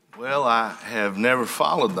Well, I have never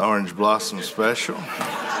followed the Orange Blossom Special.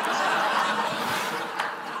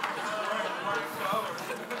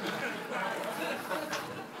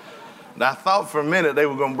 And I thought for a minute they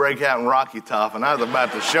were going to break out in Rocky Top, and I was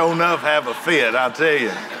about to sure enough have a fit, I'll tell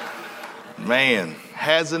you. Man,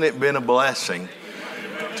 hasn't it been a blessing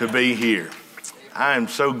to be here? I am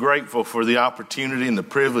so grateful for the opportunity and the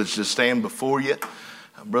privilege to stand before you.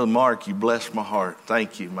 Brother Mark, you blessed my heart.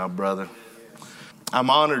 Thank you, my brother. I'm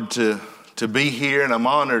honored to be here, and I'm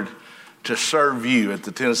honored to serve you at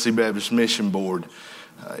the Tennessee Baptist Mission Board.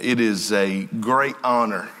 It is a great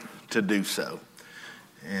honor to do so.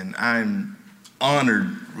 And I'm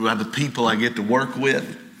honored by the people I get to work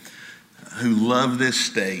with who love this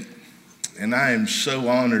state. And I am so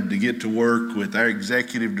honored to get to work with our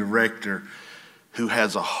executive director who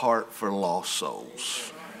has a heart for lost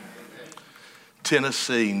souls.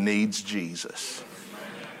 Tennessee needs Jesus.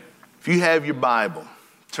 If you have your Bible,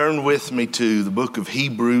 turn with me to the book of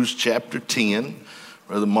Hebrews chapter 10.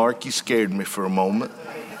 Brother Mark, you scared me for a moment.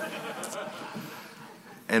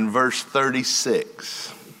 And verse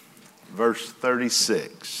 36. Verse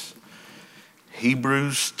 36.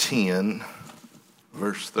 Hebrews 10,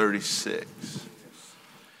 verse 36.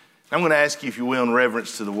 I'm going to ask you, if you will, in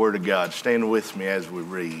reverence to the Word of God, stand with me as we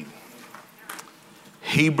read.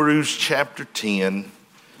 Hebrews chapter 10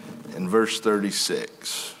 and verse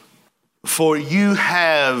 36. For you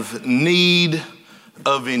have need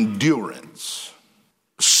of endurance,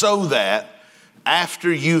 so that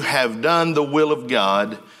after you have done the will of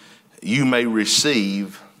God, you may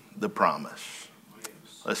receive the promise.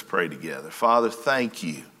 Let's pray together. Father, thank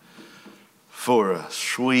you for a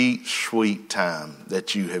sweet, sweet time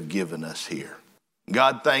that you have given us here.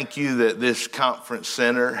 God, thank you that this conference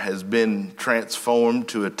center has been transformed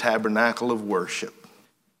to a tabernacle of worship.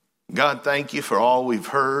 God, thank you for all we've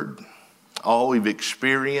heard, all we've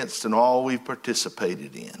experienced, and all we've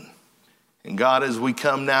participated in. And God, as we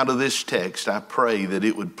come now to this text, I pray that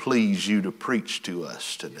it would please you to preach to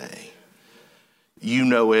us today. You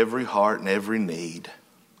know every heart and every need.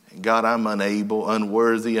 And God, I'm unable,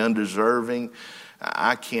 unworthy, undeserving.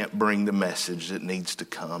 I can't bring the message that needs to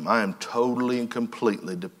come. I am totally and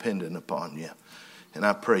completely dependent upon you. And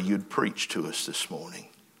I pray you'd preach to us this morning.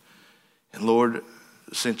 And Lord,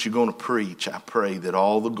 since you're going to preach, I pray that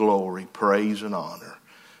all the glory, praise, and honor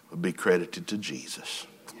would be credited to Jesus.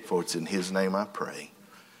 For it's in his name I pray.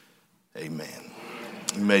 Amen.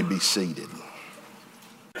 You may be seated.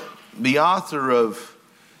 The author of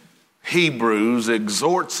Hebrews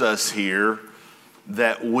exhorts us here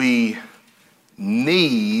that we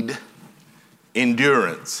need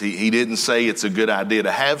endurance. He didn't say it's a good idea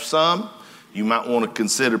to have some. You might want to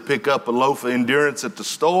consider pick up a loaf of endurance at the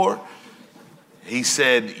store. He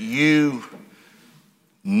said you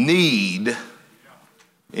need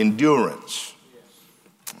endurance.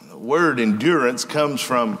 The word endurance comes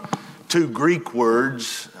from two Greek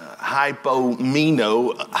words,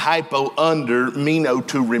 hypomeno, hypo under, meno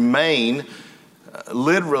to remain.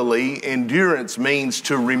 Literally, endurance means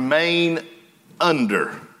to remain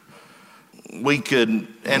under. We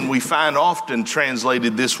find often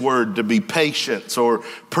translated this word to be patience or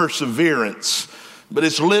perseverance, but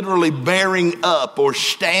it's literally bearing up or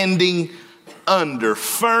standing under,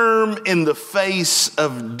 firm in the face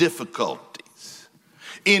of difficulties.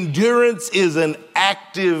 Endurance is an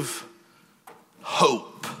active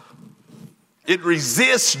hope. It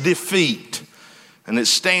resists defeat, and it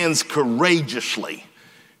stands courageously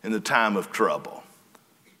in the time of trouble.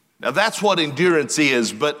 Now, that's what endurance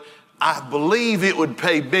is, but I believe it would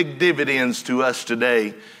pay big dividends to us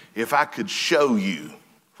today if I could show you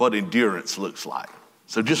what endurance looks like.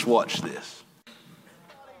 So just watch this.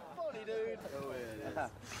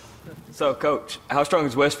 So, Coach, how strong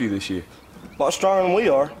is Westview this year? A lot stronger than we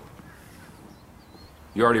are.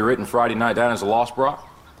 You already written Friday night down as a loss, Brock?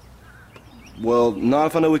 Well, not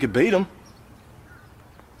if I know we could beat them.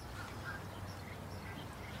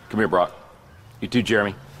 Come here, Brock. You too,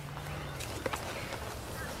 Jeremy.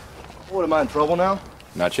 What, am I in trouble now?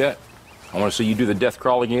 Not yet. I want to see you do the death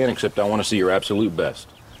crawl again, except I want to see your absolute best.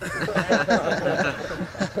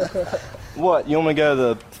 What, you want me to go to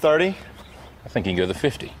the 30? I think you can go to the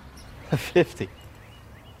 50. 50.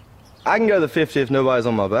 I can go to the 50 if nobody's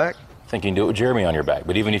on my back. I think you can do it with Jeremy on your back.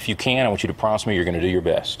 But even if you can, I want you to promise me you're going to do your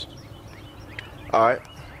best. All right.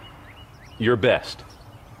 Your best.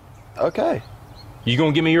 Okay. You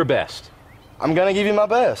going to give me your best? I'm going to give you my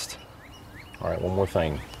best. All right, one more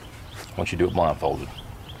thing. I want you to do it blindfolded.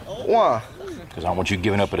 Why? Because I want you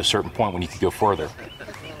giving up at a certain point when you can go further.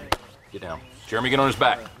 Get down. Jeremy, get on his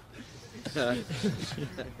back.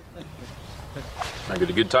 I get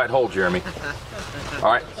a good tight hold, Jeremy.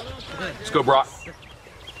 All right, let's go, Brock.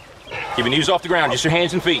 Keep your knees off the ground, just your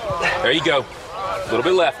hands and feet. There you go. A little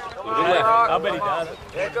bit left. A little bit left. I bet he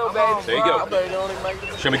does. There you go.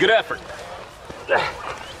 Show me good effort.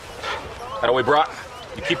 That way, Brock.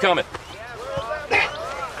 You keep coming.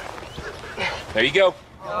 There you go.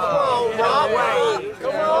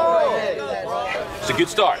 It's a good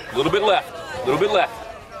start. A little bit left. A little bit left.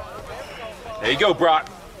 There you go, Brock.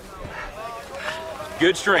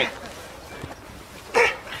 Good strength.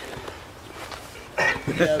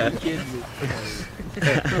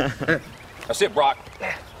 That's it, Brock.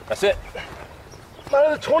 That's it. Not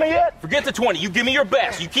at the 20 yet? Forget the 20. You give me your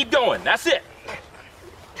best. You keep going. That's it.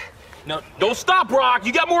 No, don't stop, Brock.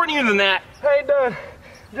 You got more in you than that. I ain't done.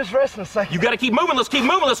 Just resting a second. You got to keep moving. Let's keep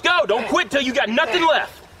moving. Let's go. Don't quit till you got nothing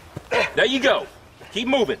left. There you go. Keep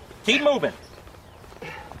moving. Keep moving.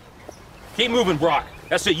 Keep moving, Brock.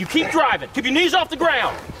 That's it. You keep driving. Keep your knees off the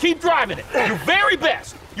ground. Keep driving it. Your very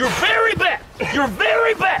best. Your very best. Your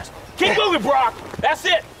very best. Keep moving, Brock. That's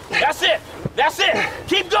it. That's it. That's it.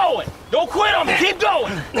 Keep going. Don't quit on me. Keep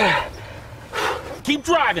going. Keep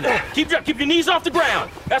driving it. Keep your knees off the ground.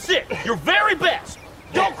 That's it. Your very best.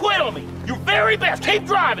 Don't quit on me. Your very best. Keep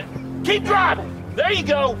driving. Keep driving. There you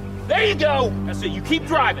go. There you go. That's it. You keep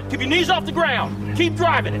driving. Keep your knees off the ground. Keep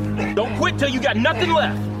driving it. Don't quit till you got nothing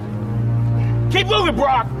left. Keep moving,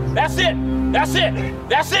 Brock. That's it. That's it.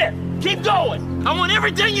 That's it. Keep going. I want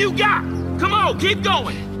everything you got. Come on, keep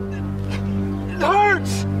going. It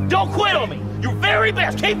hurts. Don't quit on me. Your very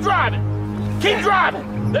best. Keep driving. Keep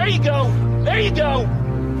driving. There you go. There you go.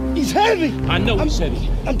 He's heavy. I know he's heavy.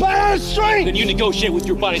 I'm by out of strength. Then you negotiate with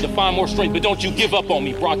your body to find more strength, but don't you give up on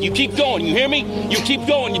me, Brock. You keep going, you hear me? You keep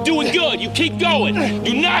going. You're doing good. You keep going.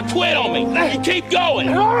 Do not quit on me. You keep going.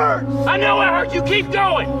 It hurts. I know it hurts. You keep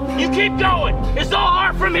going. You keep going. It's all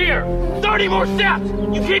hard from here. 30 more steps.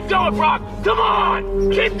 You keep going, Brock. Come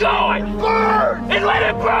on. Keep going. Burn. And let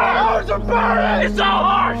it burn. Ours are burning. It's all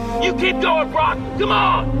hard. You keep going, Brock. Come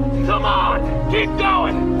on. Come on. Keep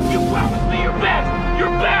going. You promised me your best. Your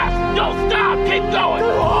best. Don't stop. Keep going.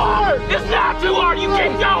 Too hard. It's not too hard. You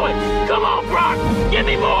keep going. Come on, Brock. Give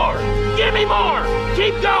me more. Give me more.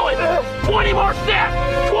 Keep going. 20 more steps.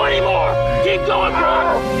 20 more. Keep going,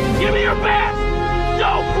 Brock. Give me your best.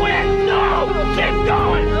 Don't quit. No. Keep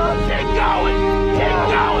going. Keep going. Keep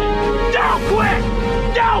going. Don't quit.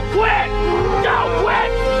 Don't quit. Don't quit.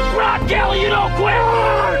 Brock Kelly, you don't quit.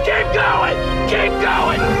 Keep going. Keep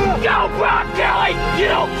going. Go, Brock Kelly. You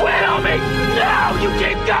don't quit on me. No, you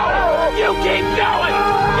keep going. You keep going.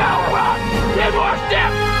 Go, Brock. 10 more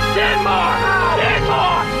steps. 10 more. 10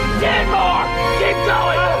 more. 10 more. Keep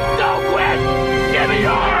going. Don't quit. Give me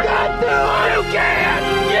yours. You can.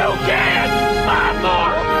 You can. 5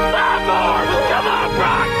 more. 5 more. Come on,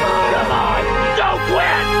 Brock. Come on. Don't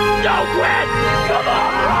quit. Don't quit. Come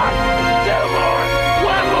on, Brock. 2 more.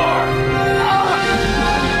 1 more.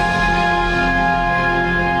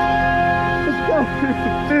 Let's go to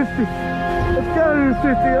the 50. I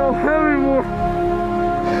don't have any more.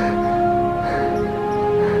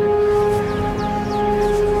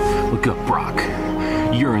 Look up, Brock.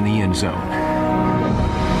 You're in the end zone.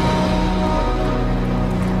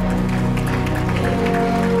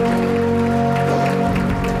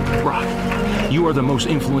 Brock, you are the most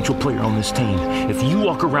influential player on this team. If you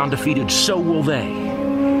walk around defeated, so will they.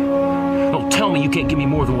 Don't tell me you can't give me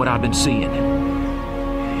more than what I've been seeing.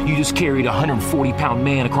 You just carried a 140-pound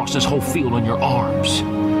man across this whole field on your arms.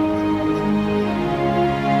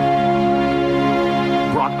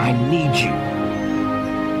 Brock, I need you.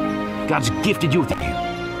 God's gifted you with you.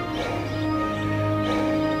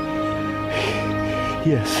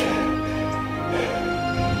 Yes.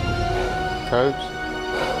 Coach,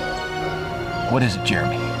 What is it,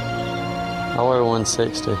 Jeremy? I weigh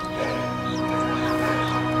 160.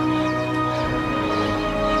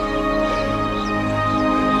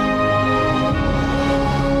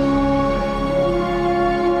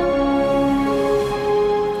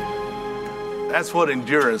 That's what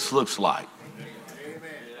endurance looks like.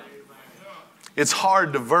 It's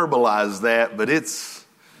hard to verbalize that, but it's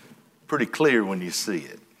pretty clear when you see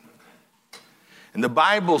it. And the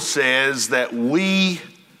Bible says that we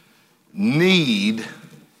need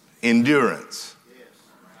endurance.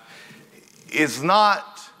 It's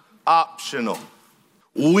not optional.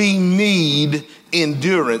 We need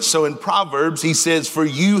endurance. So in Proverbs, he says, for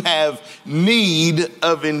you have need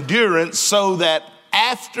of endurance so that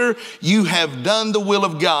after you have done the will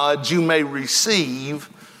of God, you may receive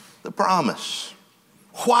the promise.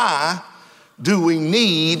 Why do we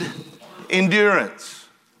need endurance?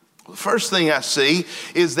 The first thing I see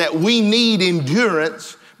is that we need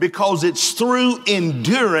endurance Because it's through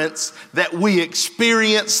endurance that we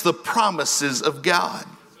experience the promises of God.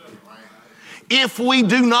 If we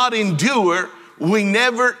do not endure, we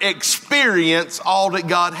never experience all that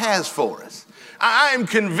God has for us. I am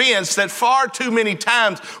convinced that far too many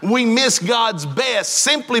times we miss God's best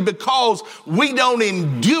simply because we don't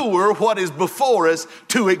endure what is before us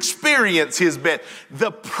to experience His best. The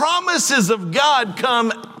promises of God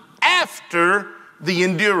come after the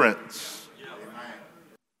endurance.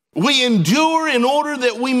 We endure in order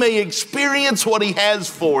that we may experience what He has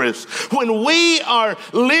for us. When we are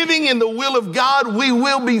living in the will of God, we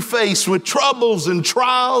will be faced with troubles and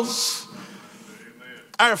trials.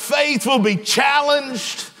 Our faith will be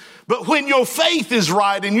challenged. But when your faith is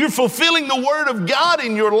right and you're fulfilling the Word of God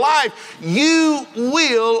in your life, you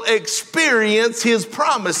will experience His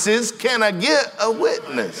promises. Can I get a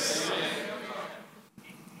witness?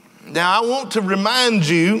 Now, I want to remind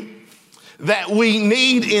you that we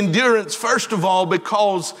need endurance, first of all,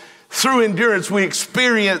 because through endurance we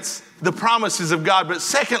experience the promises of God. But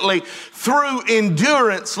secondly, through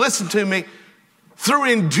endurance, listen to me, through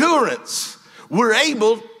endurance, we're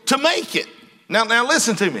able to make it. Now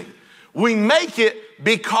listen to me. We make it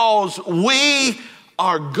because we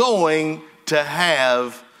are going to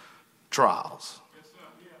have trials.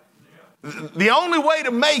 The only way to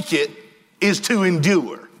make it is to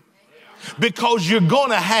endure, because you're going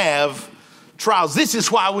to have trials. This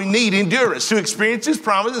is why we need endurance, to experience His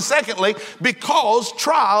promise. And secondly, because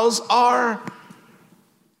trials are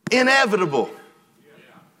inevitable.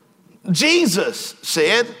 Jesus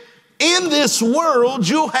said, in this world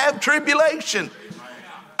you'll have tribulation.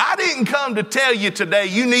 I didn't come to tell you today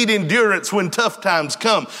you need endurance when tough times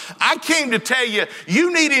come. I came to tell you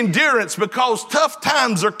you need endurance because tough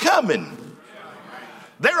times are coming.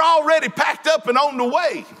 They're already packed up and on the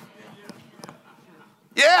way.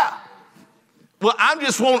 Yeah. Well, I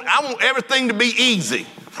want everything to be easy.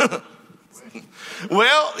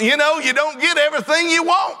 Well, you don't get everything you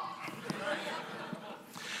want.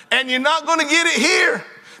 And you're not going to get it here,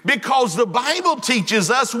 because the Bible teaches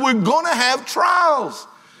us we're going to have trials.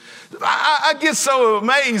 I get so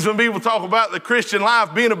amazed when people talk about the Christian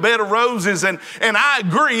life being a bed of roses, and I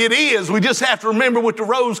agree it is. We just have to remember with the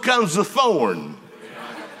rose comes the thorn.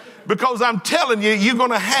 Because I'm telling you, you're going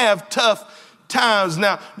to have tough times.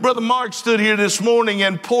 Now, Brother Mark stood here this morning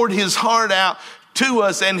and poured his heart out to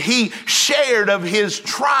us, and he shared of his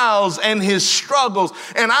trials and his struggles.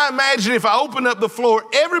 And I imagine if I open up the floor,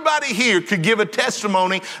 everybody here could give a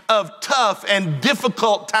testimony of tough and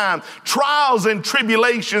difficult times, trials and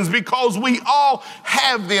tribulations, because we all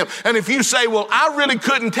have them. And if you say, well, I really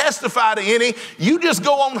couldn't testify to any, you just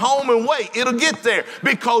go on home and wait. It'll get there,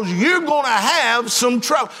 because you're going to have some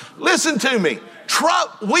trouble. Listen to me.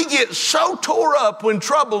 We get so tore up when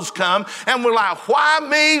troubles come, and we're like, why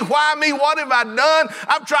me? Why me? What have I done?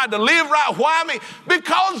 I've tried to live right. Why me?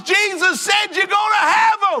 Because Jesus said you're going to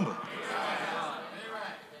have them.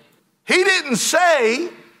 He didn't say,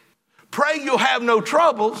 pray you'll have no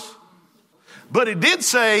troubles, but He did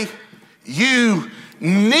say you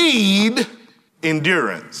need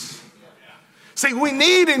endurance. See, we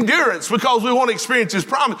need endurance because we want to experience His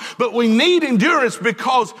promise, but we need endurance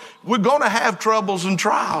because we're going to have troubles and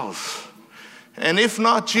trials. And if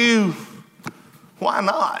not you, why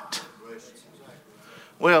not?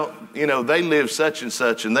 Well, they live such and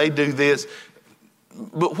such and they do this.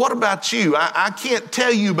 But what about you? I can't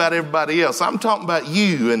tell you about everybody else. I'm talking about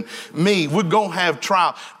you and me. We're going to have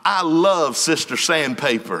trial. I love Sister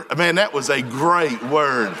Sandpaper. Man, that was a great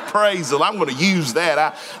word. Praise the Lord. I'm going to use that.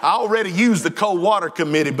 I already used the cold water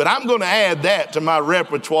committee, but I'm going to add that to my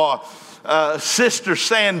repertoire. Sister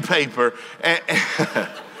Sandpaper.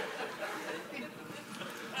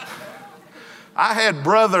 I had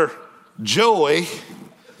Brother Joey,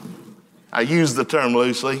 I use the term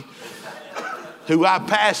loosely, who I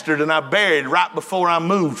pastored and I buried right before I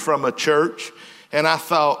moved from a church. And I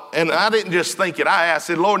thought, and I didn't just think it, I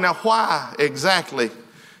said, Lord, now why exactly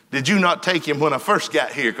did you not take him when I first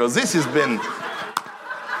got here? Because this has been,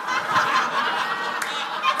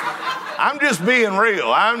 I'm just being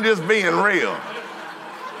real.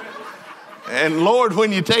 And Lord,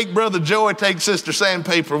 when you take Brother Joey, take Sister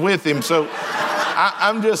Sandpaper with him. So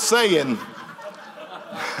I'm just saying,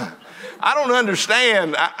 I don't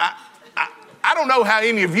understand. I don't know how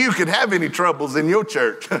any of you could have any troubles in your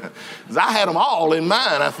church. I had them all in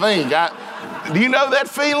mine, I think. Do you know that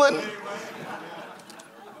feeling?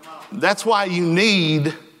 That's why you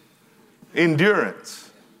need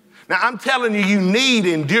endurance. Now, I'm telling you, you need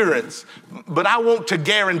endurance, but I want to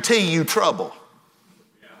guarantee you trouble.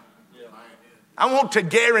 I want to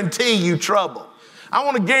guarantee you trouble. I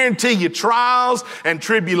want to guarantee you trials and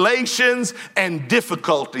tribulations and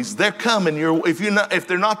difficulties, they're coming. If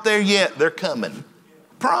they're not there yet, they're coming.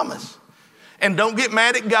 Promise. And don't get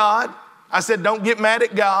mad at God. I said, don't get mad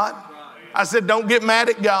at God. I said, don't get mad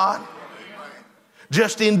at God.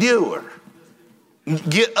 Just endure.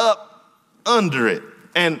 Get up under it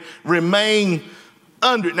and remain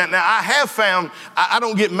under it. Now I have found I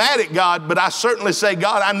don't get mad at God, but I certainly say,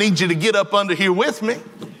 God, I need you to get up under here with me.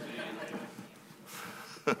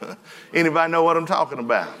 Anybody know what I'm talking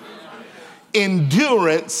about?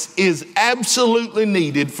 Endurance is absolutely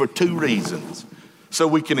needed for two reasons. So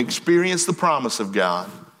we can experience the promise of God,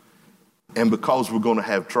 and because we're going to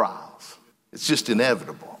have trials. It's just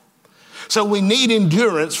inevitable. So we need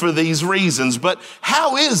endurance for these reasons. But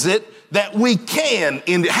how is it that we can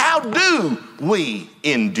endure? How do we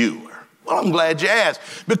endure? Well, I'm glad you asked,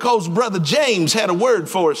 because Brother James had a word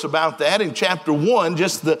for us about that in chapter 1,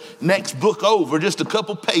 just the next book over, just a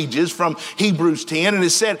couple pages from Hebrews 10. And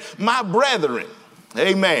it said, my brethren,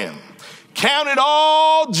 amen, count it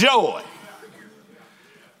all joy.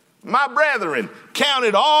 My brethren, count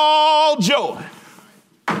it all joy.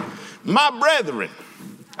 My brethren,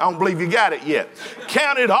 I don't believe you got it yet.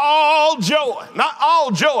 Count it all joy. Not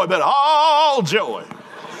all joy, but all joy.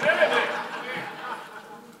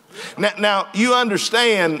 Now you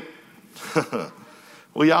understand,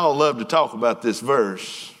 we all love to talk about this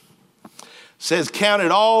verse. It says, count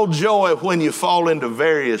it all joy when you fall into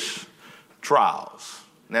various trials.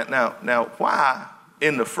 Now, why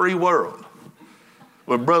in the free world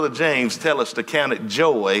would Brother James tell us to count it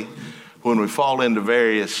joy when we fall into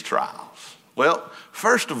various trials? Well,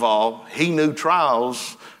 first of all, he knew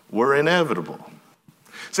trials were inevitable.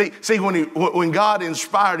 See, when God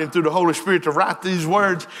inspired him through the Holy Spirit to write these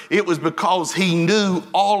words, it was because he knew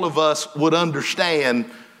all of us would understand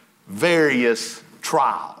various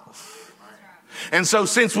trials. And so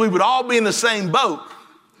since we would all be in the same boat,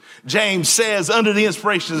 James says, under the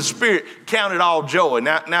inspiration of the Spirit, count it all joy.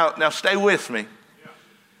 Now stay with me.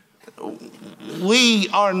 We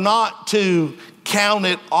are not to count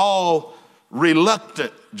it all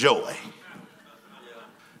reluctant joy.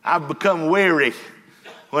 I've become weary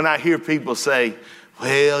when I hear people say,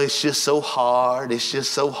 well, it's just so hard. It's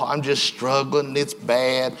just so hard. I'm just struggling. It's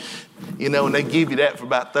bad. And they give you that for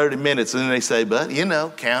about 30 minutes. And then they say, but,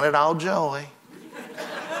 count it all joy.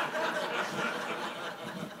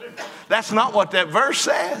 That's not what that verse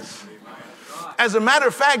says. As a matter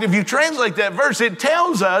of fact, if you translate that verse, it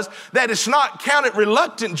tells us that it's not count it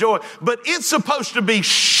reluctant joy, but it's supposed to be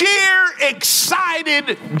sheer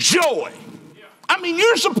excited joy. I mean,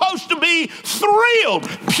 you're supposed to be thrilled,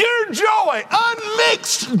 pure joy,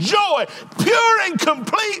 unmixed joy, pure and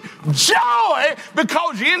complete joy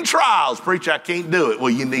because you're in trials. Preacher, I can't do it. Well,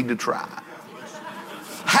 you need to try.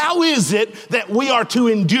 How is it that we are to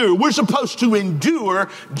endure? We're supposed to endure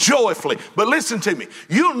joyfully. But listen to me.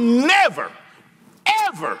 You'll never,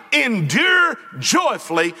 ever endure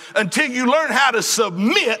joyfully until you learn how to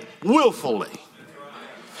submit willfully.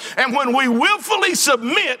 And when we willfully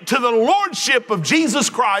submit to the lordship of Jesus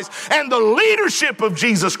Christ and the leadership of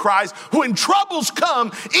Jesus Christ, when troubles come,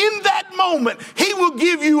 in that moment, he will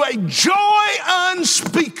give you a joy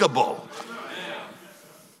unspeakable.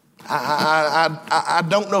 I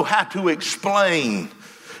don't know how to explain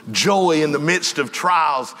joy in the midst of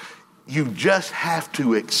trials. You just have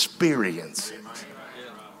to experience it.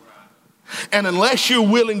 And unless you're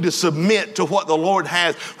willing to submit to what the Lord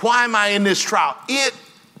has, why am I in this trial? It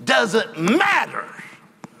doesn't matter.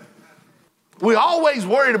 We're always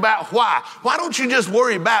worried about why. Why don't you just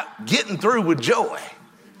worry about getting through with joy?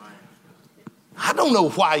 I don't know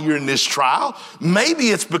why you're in this trial. Maybe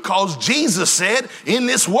it's because Jesus said, in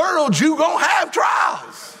this world, you're going to have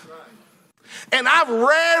trials. And I've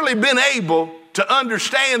rarely been able to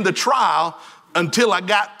understand the trial until I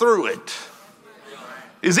got through it.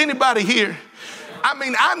 Is anybody here? I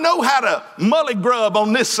mean, I know how to mully grub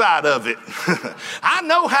on this side of it. I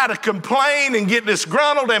know how to complain and get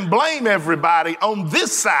disgruntled and blame everybody on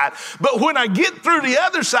this side. But when I get through the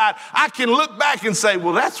other side, I can look back and say,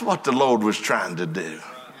 well, that's what the Lord was trying to do.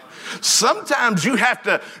 Sometimes you have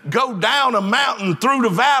to go down a mountain through the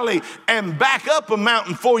valley and back up a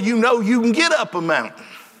mountain before you know you can get up a mountain.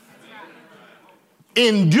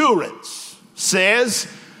 Endurance says,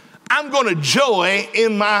 I'm going to joy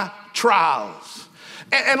in my trials.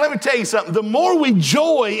 And let me tell you something, the more we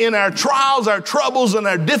joy in our trials, our troubles, and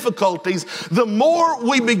our difficulties, the more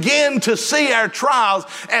we begin to see our trials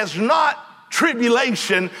as not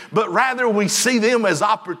tribulation, but rather we see them as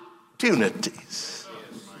opportunities.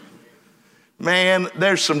 Man,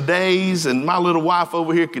 there's some days, and my little wife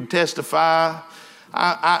over here could testify,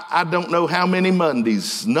 I don't know how many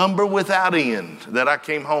Mondays, number without end, that I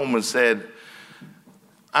came home and said,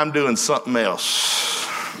 I'm doing something else.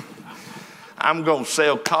 I'm going to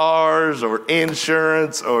sell cars or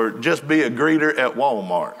insurance or just be a greeter at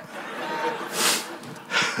Walmart.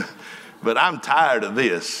 But I'm tired of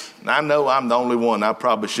this. And I know I'm the only one. I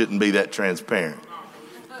probably shouldn't be that transparent.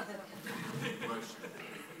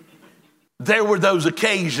 There were those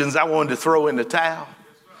occasions I wanted to throw in the towel.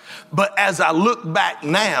 But as I look back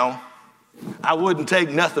now, I wouldn't take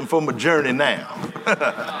nothing for my journey now.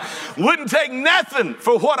 Wouldn't take nothing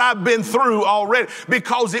for what I've been through already,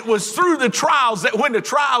 because it was through the trials that when the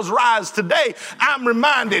trials rise today, I'm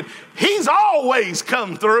reminded he's always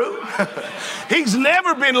come through. He's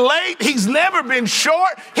never been late. He's never been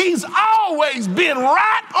short. He's always been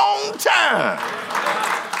right on time.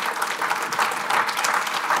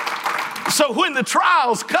 So when the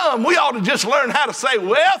trials come, we ought to just learn how to say,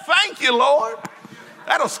 well, thank you, Lord.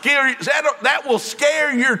 That will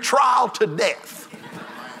scare your trial to death.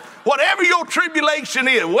 Whatever your tribulation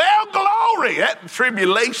is, well, glory. That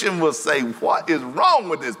tribulation will say, what is wrong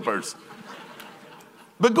with this person?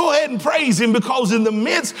 But go ahead and praise him, because in the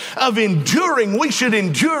midst of enduring, we should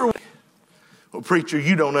endure. Well, preacher,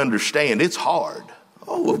 you don't understand. It's hard.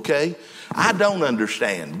 Oh, okay. I don't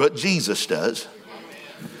understand, but Jesus does.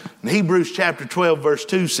 And Hebrews chapter 12, verse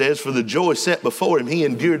 2 says, for the joy set before him, he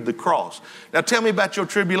endured the cross. Now tell me about your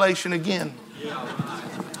tribulation again.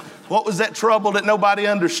 What was that trouble that nobody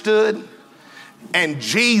understood? And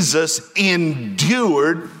Jesus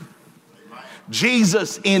endured.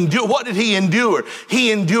 Jesus endured. What did he endure?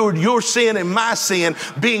 He endured your sin and my sin,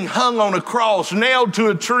 being hung on a cross, nailed to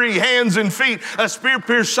a tree, hands and feet, a spear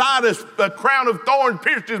pierced side, a crown of thorns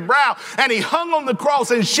pierced his brow, and he hung on the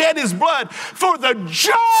cross and shed his blood for the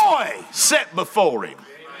joy set before him.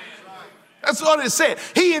 That's what it said.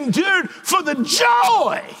 He endured for the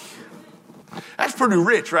joy. That's pretty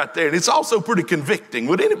rich right there. And it's also pretty convicting.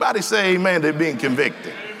 Would anybody say amen to being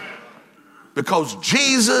convicting? Because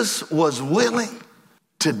Jesus was willing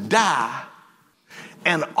to die,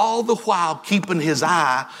 and all the while keeping his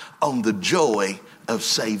eye on the joy of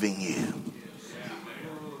saving you.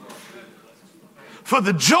 For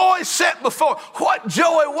the joy set before. What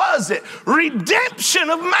joy was it? Redemption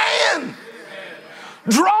of man.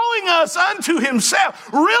 Drawing us unto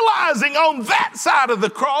himself, realizing on that side of the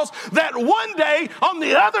cross that one day on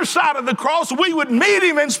the other side of the cross we would meet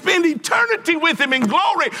him and spend eternity with him in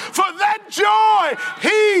glory. For that joy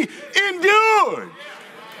he endured.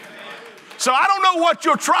 So I don't know what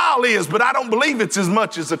your trial is, but I don't believe it's as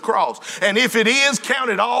much as the cross. And if it is, count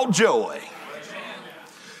it all joy.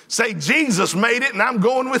 Say, Jesus made it and I'm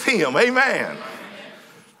going with him. Amen.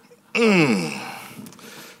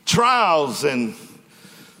 Trials and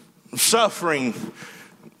suffering,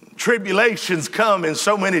 tribulations come in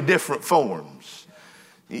so many different forms.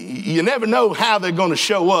 You never know how they're going to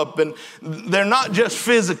show up, and they're not just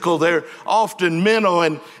physical, they're often mental,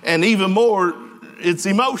 and even more, it's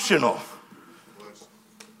emotional.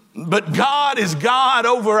 But God is God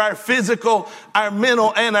over our physical, our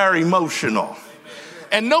mental, and our emotional.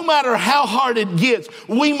 And no matter how hard it gets,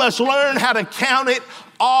 we must learn how to count it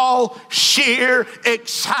all sheer,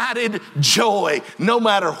 excited joy, no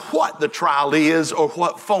matter what the trial is or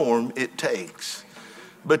what form it takes.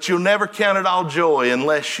 But you'll never count it all joy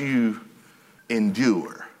unless you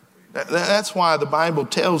endure. That's why the Bible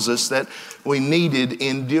tells us that we needed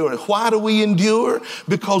endurance. Why do we endure?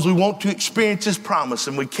 Because we want to experience his promise,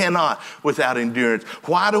 and we cannot without endurance.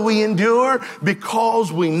 Why do we endure?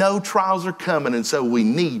 Because we know trials are coming, and so we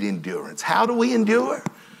need endurance. How do we endure?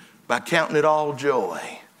 By counting it all joy,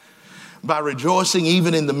 by rejoicing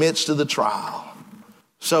even in the midst of the trial.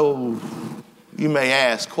 So you may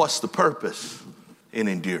ask, what's the purpose in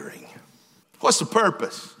enduring? What's the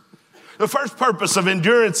purpose? The first purpose of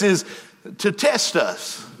endurance is to test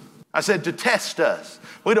us. I said to test us.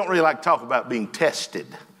 We don't really like to talk about being tested.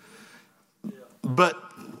 But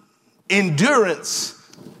endurance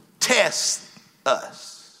tests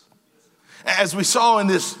us. As we saw in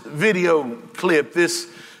this video clip, this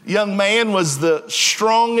young man was the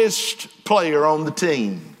strongest player on the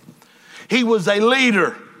team. He was a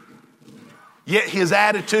leader, yet his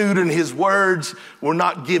attitude and his words were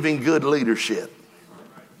not giving good leadership.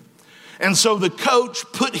 And so the coach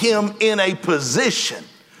put him in a position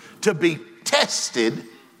to be tested.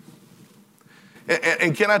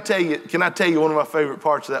 And can I tell you one of my favorite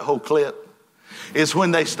parts of that whole clip? Is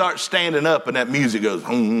when they start standing up and that music goes,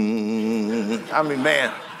 I mean,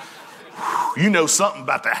 man, you know something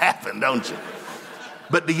about to happen, don't you?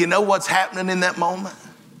 But do you know what's happening in that moment?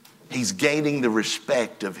 He's gaining the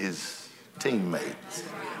respect of his teammates.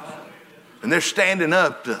 And they're standing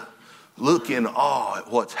up to look in awe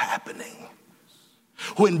at what's happening.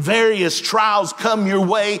 When various trials come your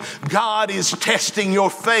way, God is testing your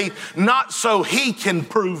faith, not so he can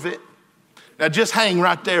prove it. Now just hang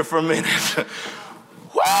right there for a minute.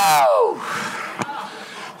 Woo!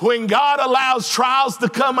 When God allows trials to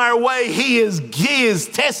come our way, he is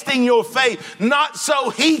testing your faith, not so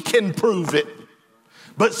he can prove it,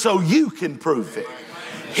 but so you can prove it.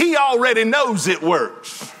 He already knows it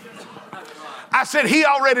works. I said he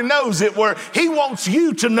already knows it works. He wants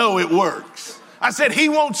you to know it works. I said he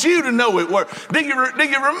wants you to know it works. Do you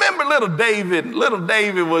remember little David? Little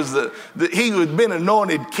David was he had been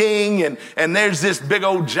anointed king, and there's this big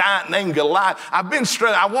old giant named Goliath. I've been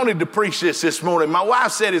struggling. I wanted to preach this morning. My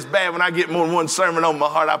wife said it's bad when I get more than one sermon on my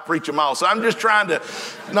heart, I preach them all. So I'm just trying to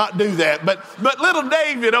not do that. But little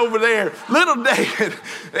David over there, little David,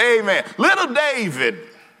 amen. Little David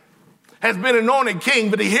has been anointed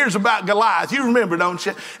king, but he hears about Goliath. You remember, don't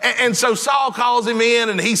you? And so Saul calls him in,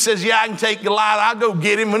 and he says, yeah, I can take Goliath. I'll go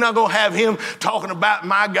get him. We're not going to have him talking about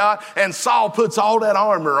my God. And Saul puts all that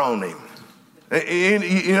armor on him.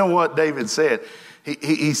 You know what David said?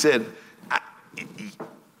 He said,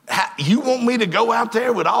 you want me to go out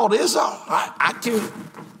there with all this on? I can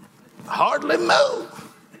hardly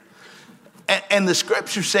move. And the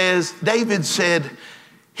scripture says, David said,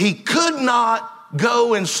 he could not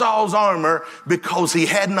go in Saul's armor because he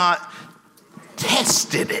had not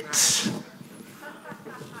tested it.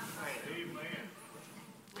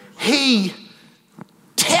 He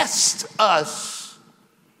tests us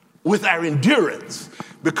with our endurance,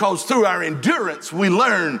 because through our endurance we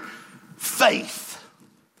learn faith.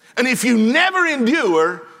 And if you never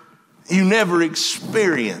endure, you never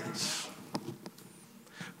experience.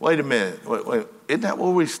 Wait a minute. Wait. Isn't that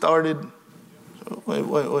where we started? Wait a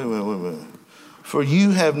minute. For you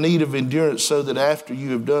have need of endurance, so that after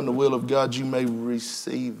you have done the will of God, you may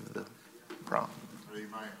receive the promise.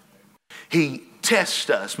 Amen. He tests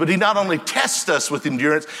us, but he not only tests us with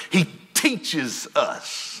endurance, he teaches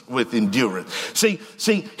us with endurance. See,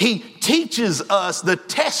 he teaches us, the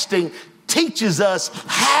testing teaches us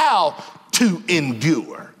how to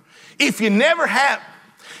endure. If you never have,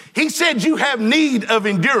 he said you have need of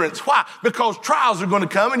endurance. Why? Because trials are going to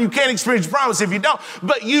come and you can't experience the promise if you don't.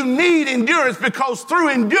 But you need endurance, because through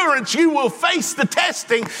endurance you will face the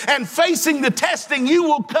testing, and facing the testing you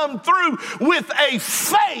will come through with a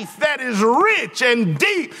faith that is rich and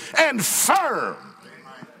deep and firm.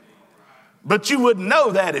 But you wouldn't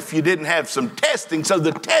know that if you didn't have some testing. So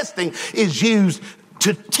the testing is used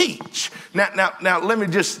to teach. Now let me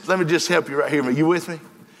just help you right here. Are you with me?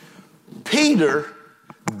 Peter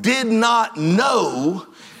did not know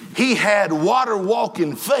he had water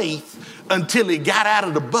walking faith until he got out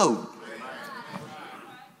of the boat.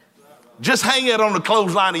 Just hang it on the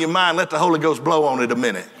clothesline of your mind. Let the Holy Ghost blow on it a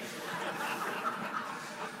minute.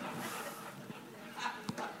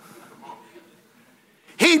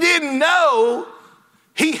 He didn't know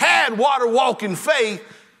he had water walking faith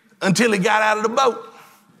until he got out of the boat.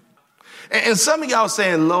 And some of y'all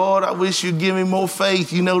saying, Lord, I wish you'd give me more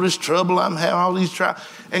faith. You know this trouble I'm having, all these trials.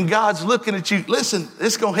 And God's looking at you. Listen,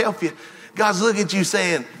 this is going to help you. God's looking at you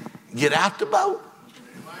saying, get out the boat.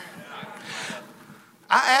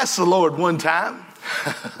 I asked the Lord one time.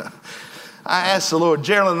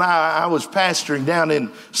 Gerald and I was pastoring down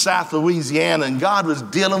in South Louisiana, and God was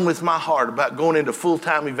dealing with my heart about going into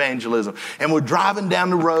full-time evangelism. And we're driving down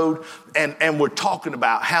the road, and we're talking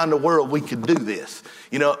about how in the world we could do this.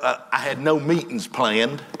 You know, I had no meetings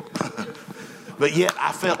planned, but yet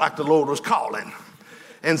I felt like the Lord was calling.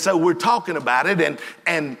 And so we're talking about it,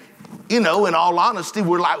 and you know, in all honesty,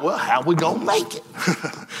 we're like, well, how are we going to make it?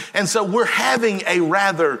 And so we're having a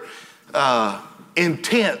rather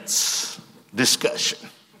intense discussion.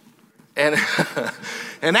 And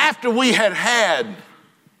after we had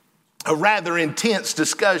a rather intense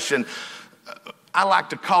discussion, I like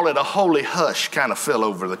to call it a holy hush kind of fell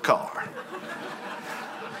over the car.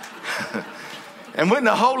 And when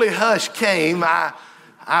the holy hush came,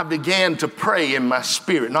 I began to pray in my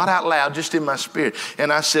spirit, not out loud, just in my spirit.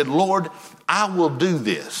 And I said, Lord, I will do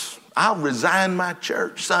this. I'll resign my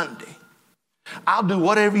church Sunday. I'll do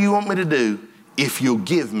whatever you want me to do if you'll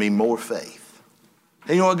give me more faith.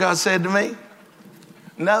 And you know what God said to me?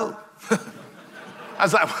 No. I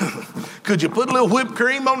was like, could you put a little whipped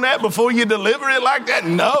cream on that before you deliver it like that?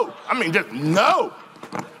 No. I mean, just no.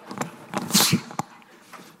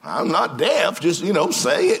 I'm not deaf, just,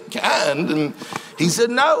 say it kind. And he said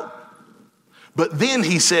no. But then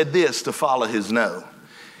he said this to follow his no.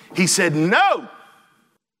 He said no.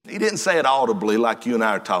 He didn't say it audibly like you and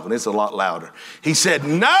I are talking. It's a lot louder. He said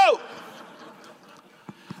no.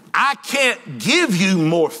 I can't give you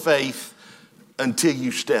more faith until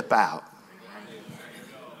you step out.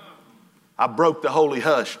 I broke the holy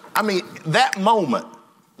hush. I mean, that moment,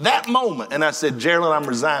 and I said, Geraldine, I'm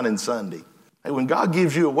resigning Sunday. Hey, when God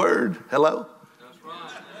gives you a word, hello?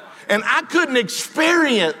 And I couldn't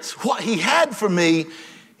experience what he had for me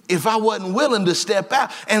if I wasn't willing to step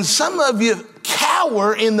out. And some of you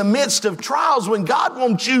cower in the midst of trials when God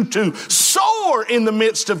wants you to soar in the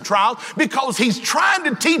midst of trials because he's trying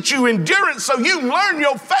to teach you endurance so you learn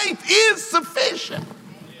your faith is sufficient.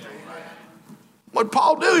 What did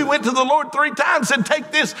Paul do? He went to the Lord 3 times, said,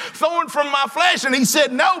 take this thorn from my flesh. And he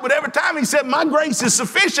said no, but every time he said, my grace is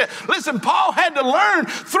sufficient. Listen, Paul had to learn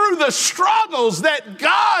through the struggles that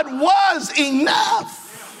God was enough.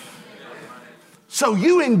 So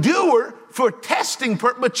you endure for testing,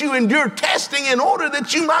 but you endure testing in order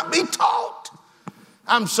that you might be taught.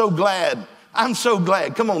 I'm so glad.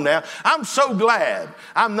 Come on now. I'm so glad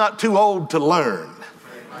I'm not too old to learn.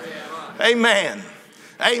 Amen.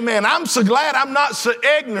 Amen. I'm so glad I'm not so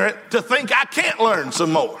ignorant to think I can't learn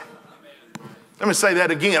some more. Let me say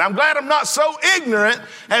that again. I'm glad I'm not so ignorant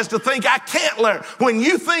as to think I can't learn. When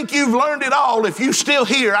you think you've learned it all, if you're still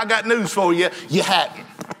here, I got news for you. You hadn't.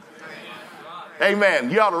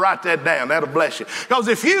 Amen. You ought to write that down. That'll bless you. Because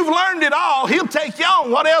if you've learned it all, he'll take you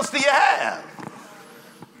on. What else do you have?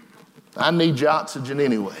 I need your oxygen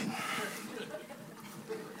anyway.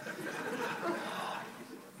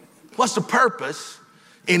 What's the purpose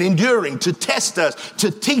in enduring? To test us, to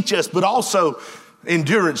teach us, but also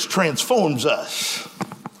endurance transforms us.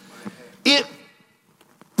 It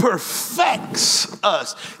perfects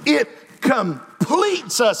us. It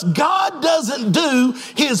completes us. God doesn't do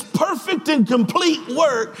his perfect and complete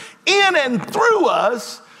work in and through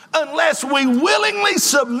us unless we willingly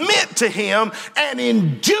submit to him and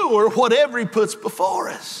endure whatever he puts before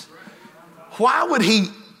us. Why would he?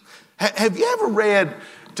 Have you ever read,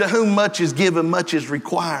 to whom much is given, much is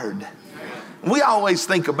required? We always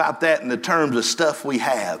think about that in the terms of stuff we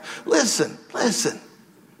have. Listen.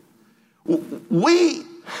 We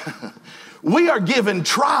are given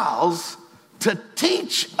trials to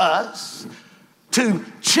teach us, to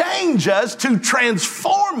change us, to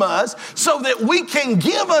transform us so that we can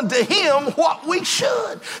give unto him what we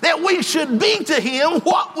should, that we should be to him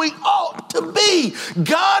what we ought to be.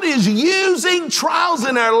 God is using trials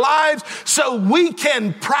in our lives so we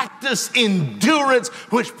can practice endurance,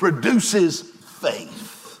 which produces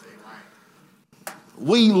faith.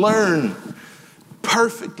 We learn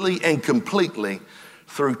perfectly and completely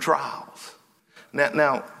through trials.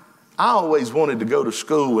 Now, I always wanted to go to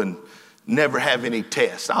school and never have any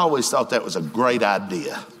tests. I always thought that was a great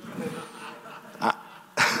idea.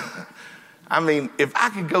 I mean, if I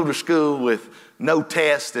could go to school with no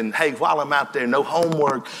test and, hey, while I'm out there, no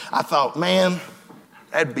homework, I thought, man,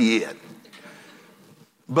 that'd be it.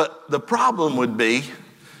 But the problem would be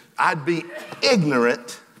I'd be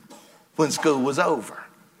ignorant when school was over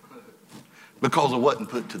because I wasn't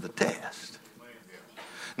put to the test.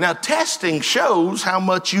 Now, testing shows how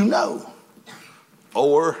much you know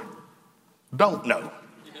or don't know.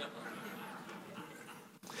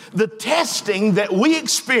 The testing that we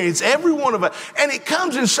experience, every one of us, and it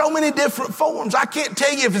comes in so many different forms. I can't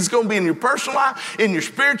tell you if it's going to be in your personal life, in your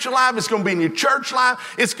spiritual life, it's going to be in your church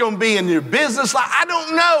life, it's going to be in your business life. I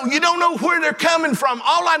don't know. You don't know where they're coming from.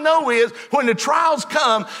 All I know is when the trials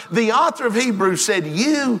come, the author of Hebrews said,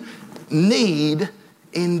 you need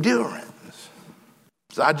endurance.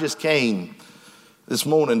 So I just came this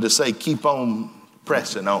morning to say, keep on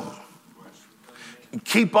pressing on.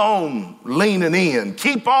 Keep on leaning in.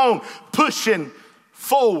 Keep on pushing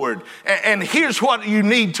forward. And here's what you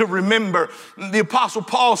need to remember. The Apostle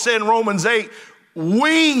Paul said in Romans 8,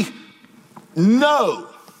 we know.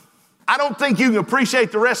 I don't think you can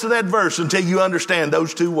appreciate the rest of that verse until you understand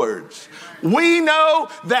those two words. We know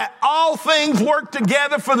that all things work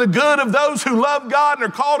together for the good of those who love God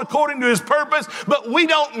and are called according to his purpose, but we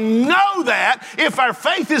don't know that if our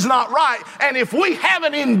faith is not right and if we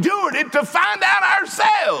haven't endured it to find out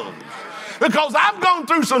ourselves. Because I've gone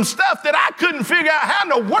through some stuff that I couldn't figure out how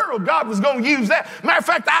in the world God was going to use that. Matter of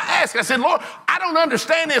fact, I said, Lord, I don't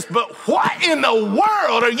understand this, but what in the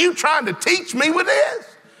world are you trying to teach me with this?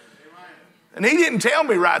 And he didn't tell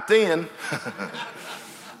me right then.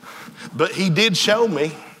 But he did show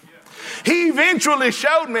me. He eventually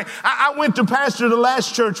showed me. I went to pastor the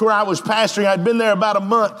last church where I was pastoring. I'd been there about a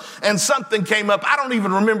month, and something came up. I don't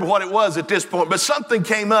even remember what it was at this point, but something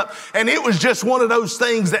came up, and it was just one of those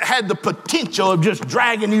things that had the potential of just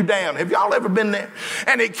dragging you down. Have y'all ever been there?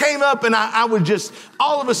 And it came up, and I was just,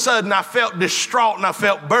 all of a sudden, I felt distraught, and I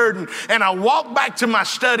felt burdened, and I walked back to my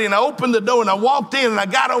study, and I opened the door, and I walked in, and I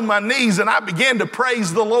got on my knees, and I began to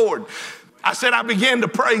praise the Lord. I said, I began to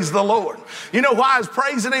praise the Lord. You know why I was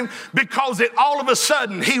praising him? Because all of a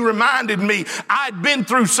sudden, he reminded me I'd been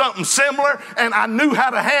through something similar, and I knew how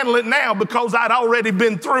to handle it now because I'd already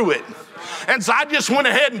been through it. And so I just went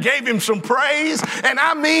ahead and gave him some praise. And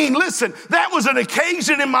I mean, listen, that was an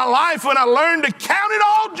occasion in my life when I learned to count it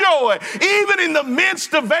all joy, even in the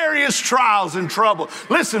midst of various trials and trouble.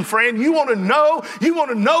 Listen, friend, you want to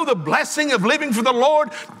know the blessing of living for the Lord?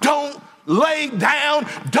 Don't lay down,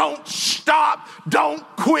 don't stop, don't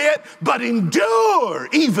quit, but endure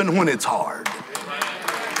even when it's hard.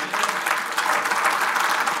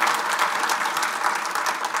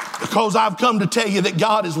 Because I've come to tell you that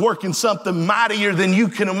God is working something mightier than you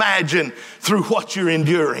can imagine through what you're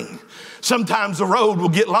enduring. Sometimes the road will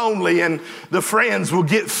get lonely and the friends will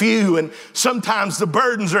get few, and sometimes the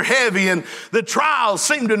burdens are heavy and the trials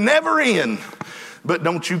seem to never end. But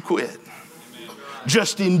don't you quit.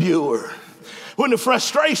 Just endure. When the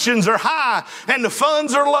frustrations are high and the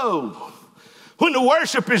funds are low, when the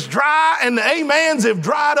worship is dry and the amens have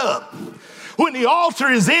dried up, when the altar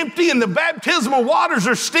is empty and the baptismal waters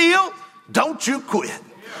are still, don't you quit.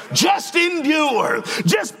 Just endure.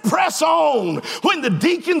 Just press on. When the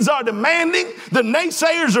deacons are demanding, the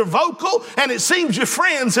naysayers are vocal, and it seems your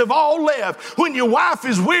friends have all left. When your wife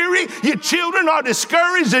is weary, your children are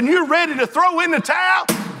discouraged, and you're ready to throw in the towel,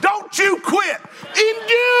 don't you quit.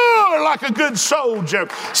 Endure like a good soldier.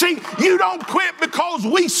 See, you don't quit because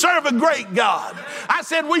we serve a great God. I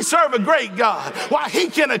said we serve a great God. Why, he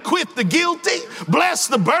can acquit the guilty, bless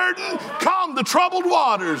the burden, calm the troubled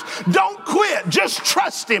waters. Don't quit. Just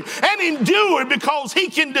trust him and endure, because he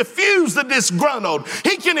can diffuse the disgruntled.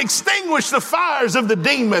 He can extinguish the fires of the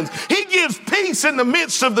demons. He gives peace in the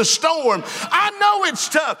midst of the storm. I know it's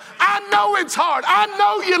tough. I know it's hard. I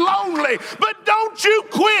know you're lonely, but don't you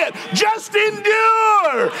quit. Just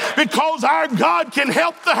endure, because our God can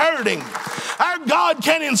help the hurting. Our God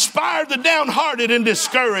can inspire the downhearted and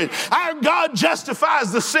discouraged. Our God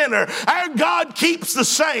justifies the sinner. Our God keeps the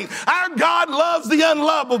saint. Our God loves the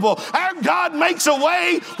unlovable. Our God makes a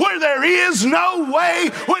way where there is no way.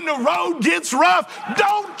 When the road gets rough,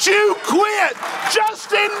 don't you quit.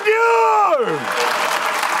 Just endure.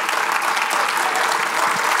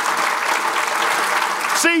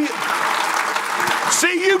 See,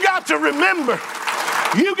 you got to remember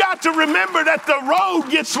that the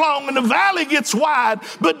road gets long and the valley gets wide,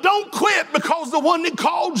 but don't quit, because the one that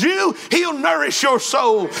called you, he'll nourish your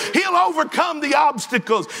soul. He'll overcome the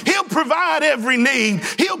obstacles. He'll provide every need.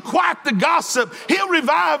 He'll quiet the gossip. He'll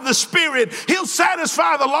revive the spirit. He'll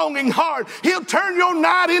satisfy the longing heart. He'll turn your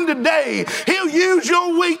night into day. He'll use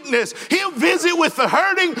your weakness. He'll visit with the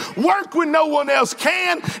hurting, work when no one else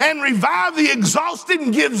can, and revive the exhausted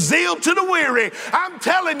and give zeal to the weary. I'm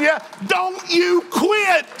telling you, don't you quit.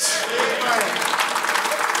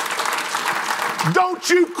 Don't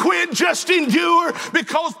you quit. Just endure,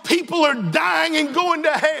 because people are dying and going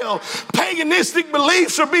to hell. Paganistic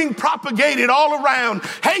beliefs are being propagated all around.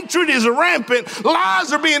 Hatred is rampant.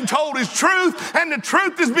 Lies are being told as truth, and the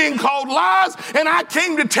truth is being called lies. And I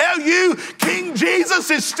came to tell you, King Jesus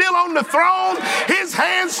is still on the throne. His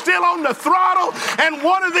hand's still on the throttle. And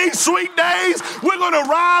one of these sweet days, we're going to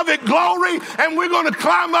arrive at glory, and we're going to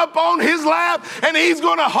climb up on his lap, and he's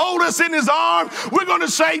going to hold us in his arms. We're going to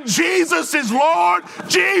say, Jesus is Lord.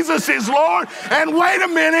 Jesus is Lord. And wait a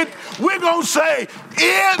minute, we're going to say,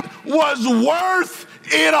 it was worth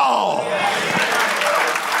it all.